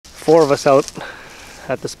4 of us out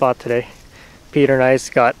at the spot today. Peter and I's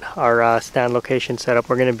got our stand location set up.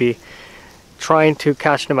 We're going to be trying to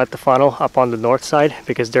catch them at the funnel up on the north side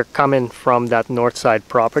because they're coming from that north side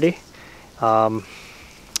property. And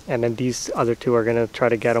then these other two are going to try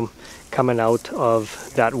to get them coming out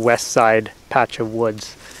of that west side patch of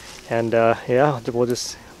woods. And yeah,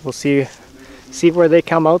 we'll see where they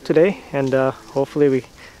come out today, and hopefully we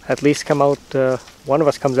at least come out, one of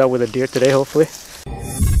us comes out with a deer today, hopefully.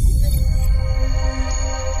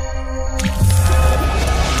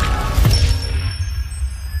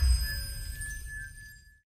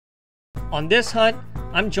 On this hunt,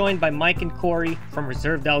 I'm joined by Mike and Corey from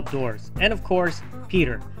Reserved Outdoors, and of course,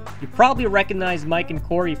 Peter. You probably recognize Mike and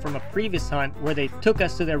Corey from a previous hunt where they took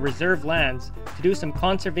us to their reserve lands to do some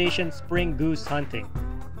conservation spring goose hunting.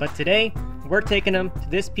 But today, we're taking them to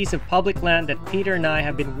this piece of public land that Peter and I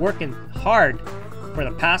have been working hard for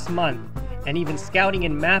the past month and even scouting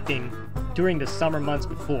and mapping during the summer months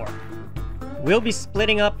before. We'll be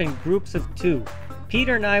splitting up in groups of 2.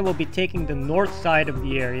 Peter and I will be taking the north side of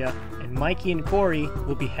the area, and Mikey and Corey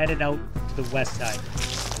will be headed out to the west side.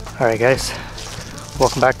 Alright guys,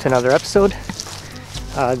 welcome back to another episode.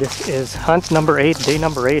 This is hunt number 8, day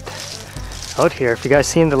number 8 out here. If you guys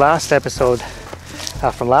seen the last episode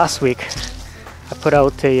from last week, I put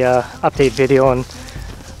out a update video on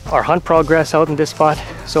our hunt progress out in this spot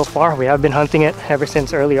so far. We have been hunting it ever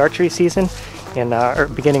since early archery season in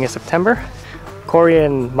beginning of September. Corey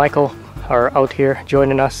and Michael are out here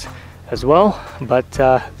joining us as well, but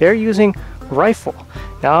they're using rifle.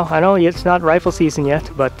 Now I know it's not rifle season yet,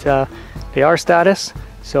 but they are status,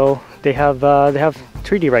 so they have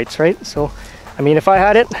treaty rights, right? So I mean, if I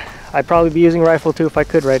had it, I'd probably be using rifle too if I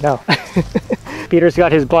could right now. Peter's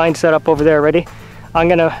got his blind set up over there ready. I'm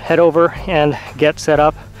gonna head over and get set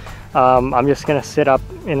up. I'm just gonna sit up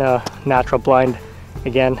in a natural blind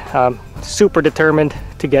again. Super determined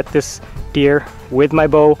to get this deer with my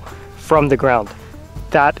bow from the ground.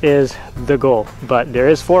 That is the goal. But there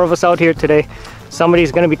is 4 of us out here today.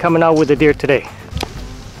 Somebody's gonna be coming out with a deer today.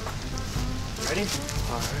 Ready?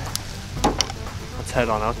 All right. Let's head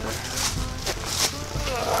on out there.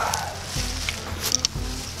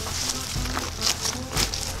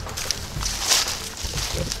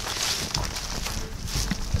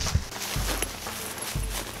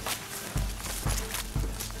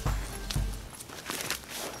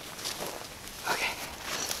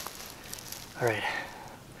 Alright,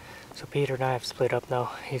 so Peter and I have split up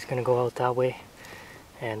now. He's going to go out that way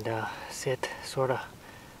and sit sort of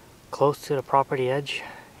close to the property edge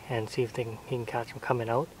and see if he can catch him coming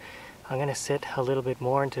out. I'm going to sit a little bit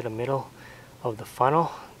more into the middle of the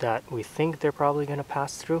funnel that we think they're probably going to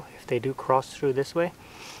pass through if they do cross through this way.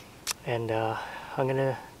 And I'm going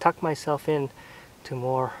to tuck myself in to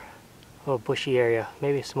more of a bushy area,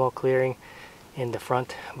 maybe a small clearing in the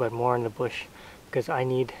front, but more in the bush, because I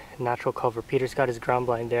need natural cover. Peter's got his ground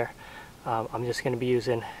blind there. I'm just going to be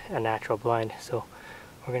using a natural blind, so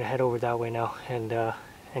we're going to head over that way now and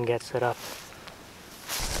get set up.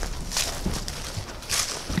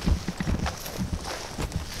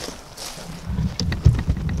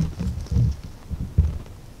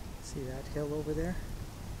 See that hill over there?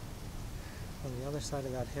 On the other side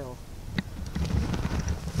of that hill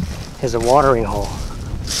is a watering hole,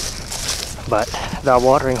 but that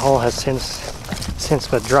watering hole has since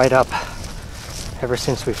been dried up ever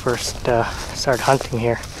since we first started hunting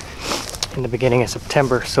here in the beginning of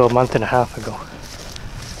September, so a month and a half ago.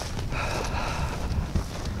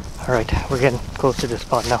 Alright, we're getting close to this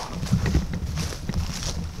spot now.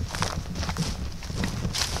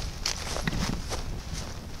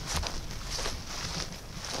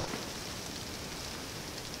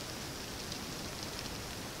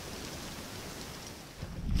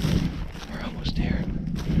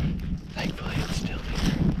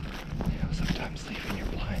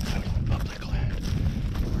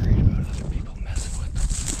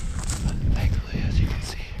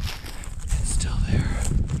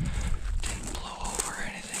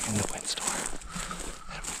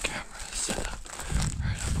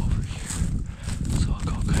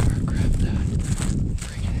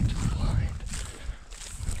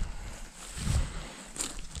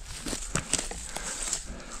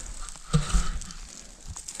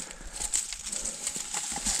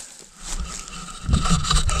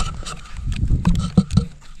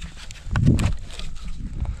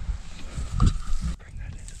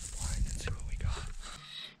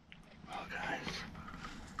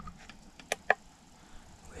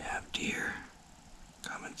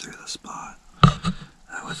 through the spot.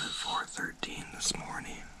 That was at 4:13 this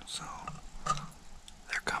morning, so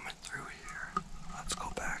they're coming through here. Let's go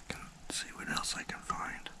back and see what else I can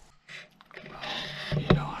find. Well,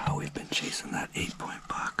 you know how we've been chasing that 8-point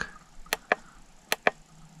buck?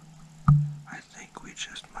 I think we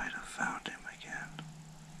just might have found him again.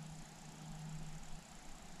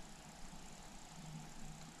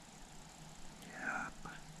 Yep.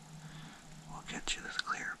 We'll get you the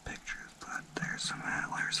clear pictures, but there's some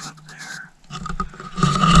antlers up there.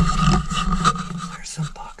 There's some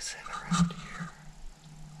bucks in around here.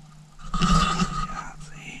 Yeah,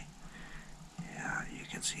 see? Yeah, you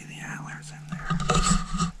can see the antlers in there.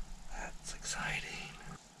 That's exciting.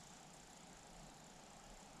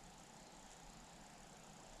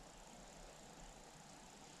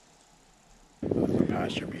 The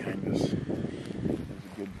pasture behind us. There's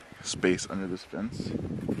a good space under this fence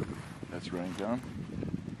that's running down.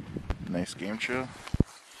 Nice game trail.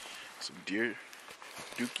 Some deer,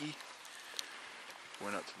 dookie.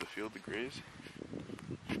 Went out to the field to graze.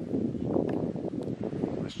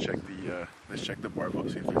 Let's check the barbell,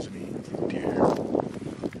 see if there's any deer.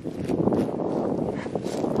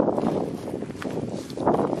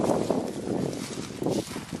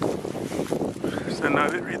 Is that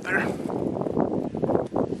not it right there?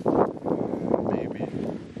 Maybe.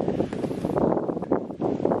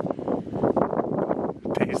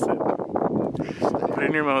 Taste it. Put it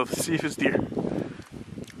in your mouth, see if it's deer.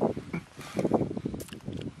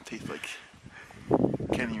 Tastes like,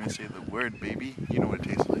 can't even say the word, baby. You know what it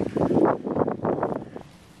tastes like.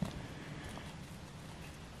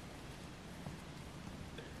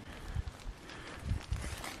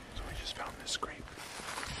 So we just found this scrape.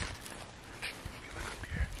 If you look up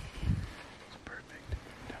here, it's perfect.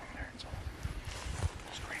 Down there it's all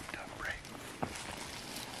scraped up, right?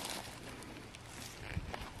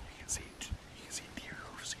 You can see deer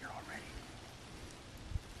hoofs here already.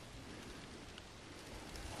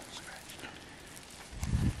 Scratched up.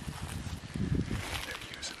 They're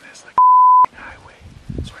using this like a highway.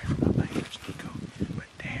 Sorry for my language, Nico, but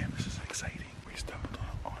damn, this is exciting. We stumbled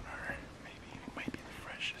on our, maybe it might be the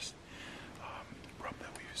freshest rub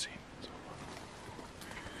that we've seen so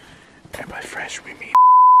far. And by fresh we mean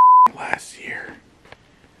last year.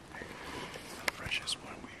 The freshest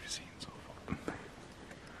one we've seen so far.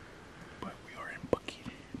 But we are in Bucky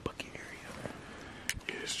area.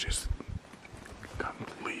 It is just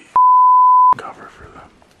complete cover for them.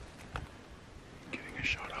 Getting a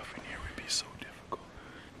shot off in here would be so difficult.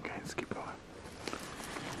 Okay, let's keep going.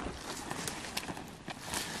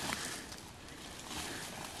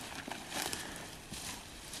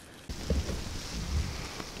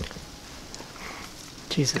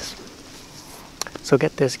 Jesus. So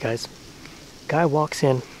get this, guys. Guy walks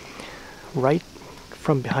in right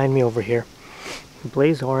from behind me over here,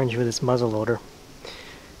 blaze orange with his muzzle loader.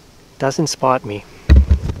 Doesn't spot me.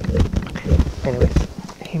 Anyways,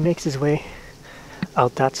 he makes his way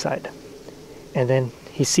out that side, and then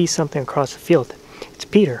he sees something across the field. It's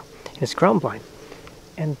Peter in his ground blind,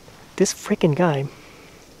 and this freaking guy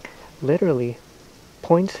literally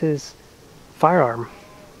points his firearm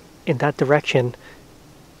in that direction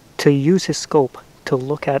to use his scope to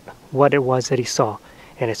look at what it was that he saw,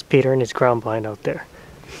 and it's Peter in his ground blind out there.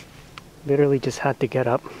 Literally just had to get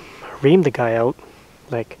up, ream the guy out,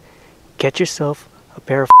 like, get yourself a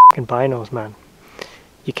pair of fucking binos, man.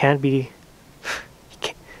 You can't be,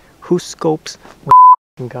 who scopes with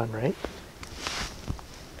a gun, right?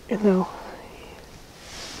 And now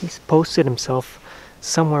he's posted himself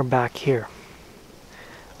somewhere back here,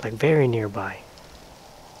 like very nearby.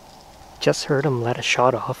 Just heard him let a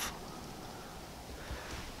shot off.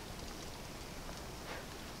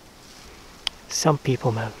 Some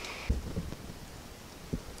people, man.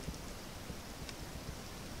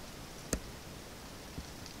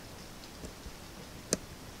 I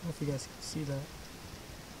don't know if you guys can see that.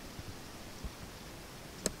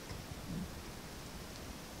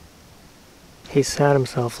 He sat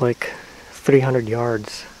himself like 300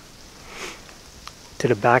 yards to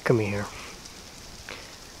the back of me here.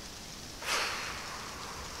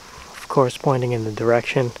 Of course, pointing in the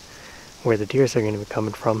direction where the deers are going to be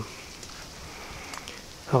coming from.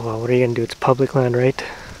 Oh well, what are you going to do? It's public land, right?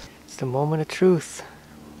 It's the moment of truth.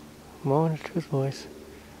 Moment of truth, boys.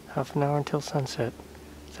 Half an hour until sunset.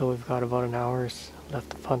 So we've got about an hour's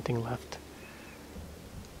left of hunting left.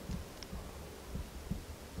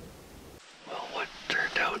 Well, what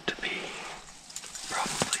turned out to be,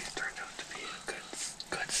 probably turned out to be a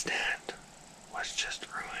good stand was just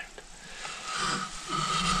ruined.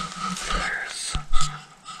 There's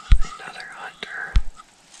another hunter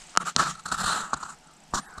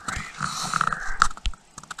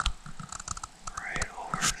right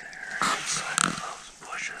over there inside of those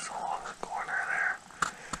bushes along the corner there.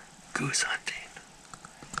 Goose hunting.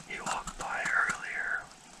 He walked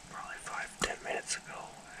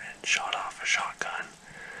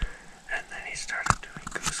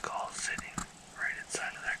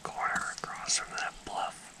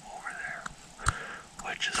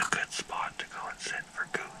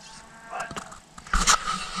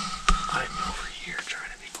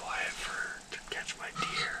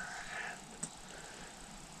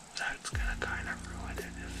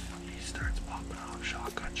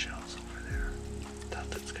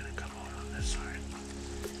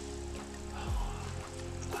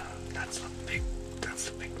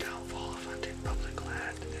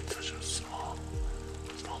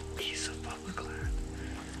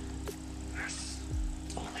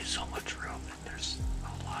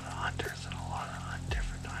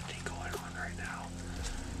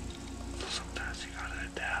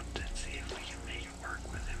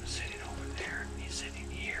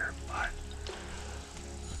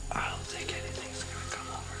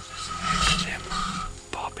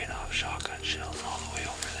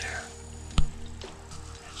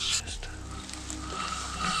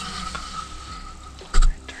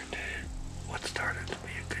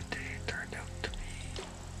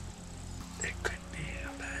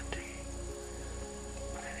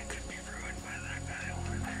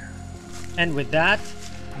And with that,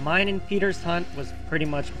 mine and Peter's hunt was pretty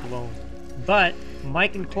much blown. But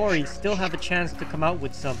Mike and Corey still have a chance to come out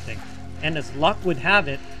with something. And as luck would have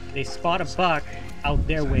it, they spot a buck out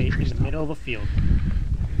their way in the middle of a field.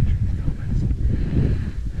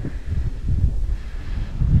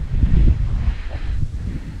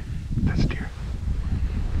 That's deer.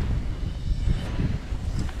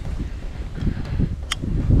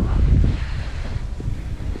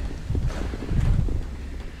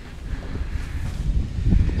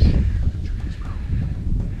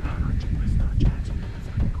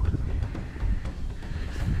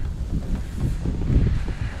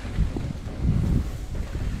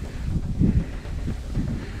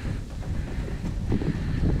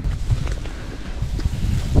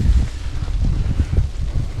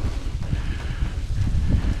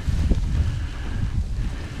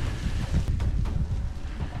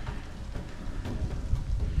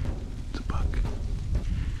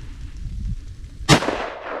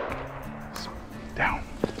 Down.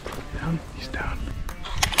 Down. He's down.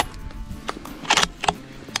 How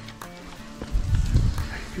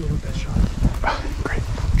do you feel about that shot? Great.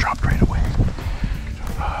 Dropped right away.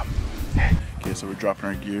 Okay, so we're dropping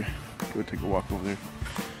our gear. Go take a walk over there.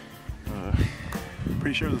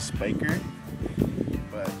 Pretty sure it was a spiker,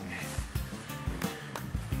 but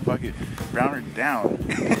fuck it. Brown her down.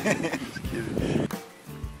 Just kidding.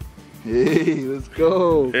 Hey, let's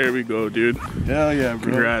go. There we go, dude. Hell yeah,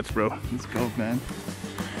 bro. Congrats, bro. Let's go, man.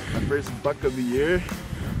 My first buck of the year.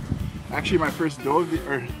 Actually, my first doe of the,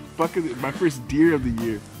 or buck of the, my first deer of the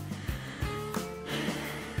year.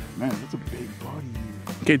 Man, that's a big body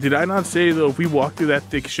here. Okay, did I not say though, if we walk through that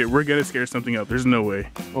thick shit, we're gonna scare something up? There's no way.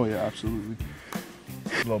 Oh yeah, absolutely.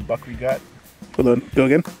 This little buck we got. Hold on, go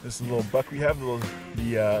again. This is a little buck we have, the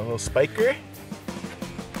little spiker.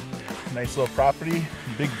 Nice little property,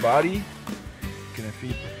 big body. Gonna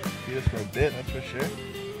feed us for a bit, that's for sure.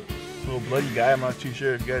 Little bloody guy, I'm not too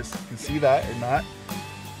sure if you guys can see that or not.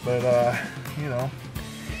 But you know,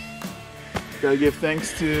 gotta give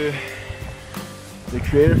thanks to the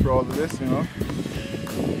creator for all of this, you know.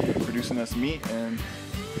 Producing us meat and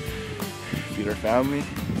feed our family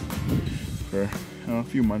for a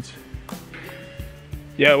few months.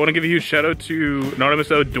 Yeah, I want to give a huge shout out to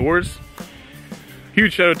Anonymous Outdoors.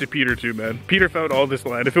 Huge shout out to Peter too, man. Peter found all this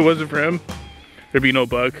land. If it wasn't for him, there'd be no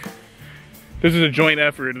buck. This is a joint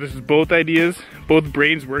effort. This is both ideas, both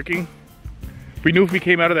brains working. We knew if we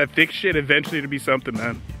came out of that thick shit, eventually it'd be something,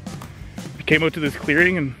 man. We came out to this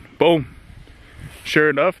clearing and boom. Sure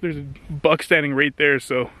enough, there's a buck standing right there,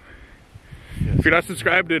 so if you're not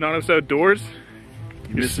subscribed to Anonymous Outdoors,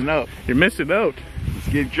 you're missing out. You're missing out. Let's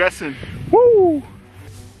get dressing. Woo!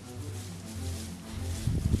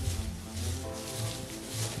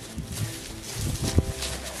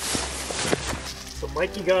 So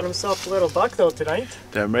Mikey got himself a little buck though tonight.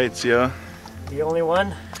 Damn right, yeah. The only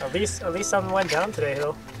one. At least something went down today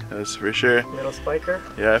though. That's for sure. Little spiker.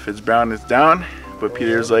 Yeah, if it's brown, it's down. But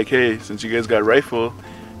Peter's like, hey, since you guys got a rifle,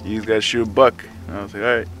 you guys gotta shoot a buck. And I was like,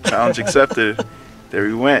 all right, challenge accepted. There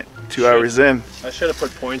we went, 2 hours in. I should have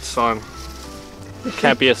put points on. It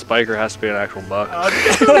can't be a spiker, it has to be an actual buck.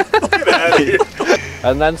 Get out of here.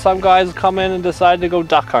 And then some guys come in and decide to go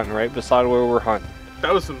duck hunting right beside where we're hunting.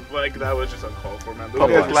 That was that was just uncalled for, man.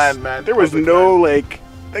 Public land, man. There was Public no land. like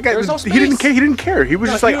that guy. There was no He didn't space. care. He didn't care. He was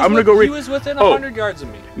No, just like, he was I'm gonna with- go. He was within 100 yards of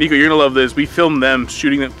me. Nico, you're gonna love this. We filmed them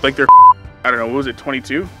shooting it like they're I don't know, what was it,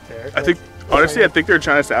 22? I think honestly, I think they're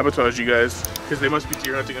trying to sabotage you guys because they must be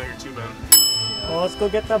deer hunting out here too, man. Well, let's go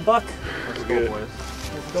get that buck. Let's go, boys.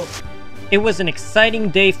 Let's go. It was an exciting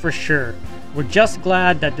day for sure. We're just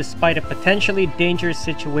glad that despite a potentially dangerous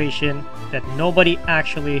situation, that nobody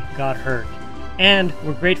actually got hurt. And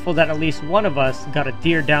we're grateful that at least one of us got a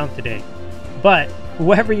deer down today. But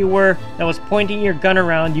whoever you were that was pointing your gun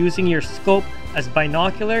around using your scope as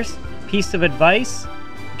binoculars, piece of advice,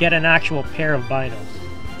 get an actual pair of binos.